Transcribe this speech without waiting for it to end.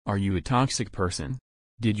Are you a toxic person?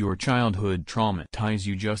 Did your childhood traumatize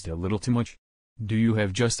you just a little too much? Do you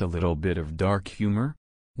have just a little bit of dark humor?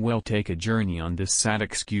 Well, take a journey on this sad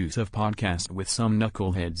excuse of podcast with some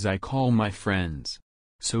knuckleheads I call my friends.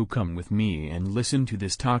 So come with me and listen to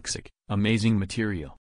this toxic, amazing material.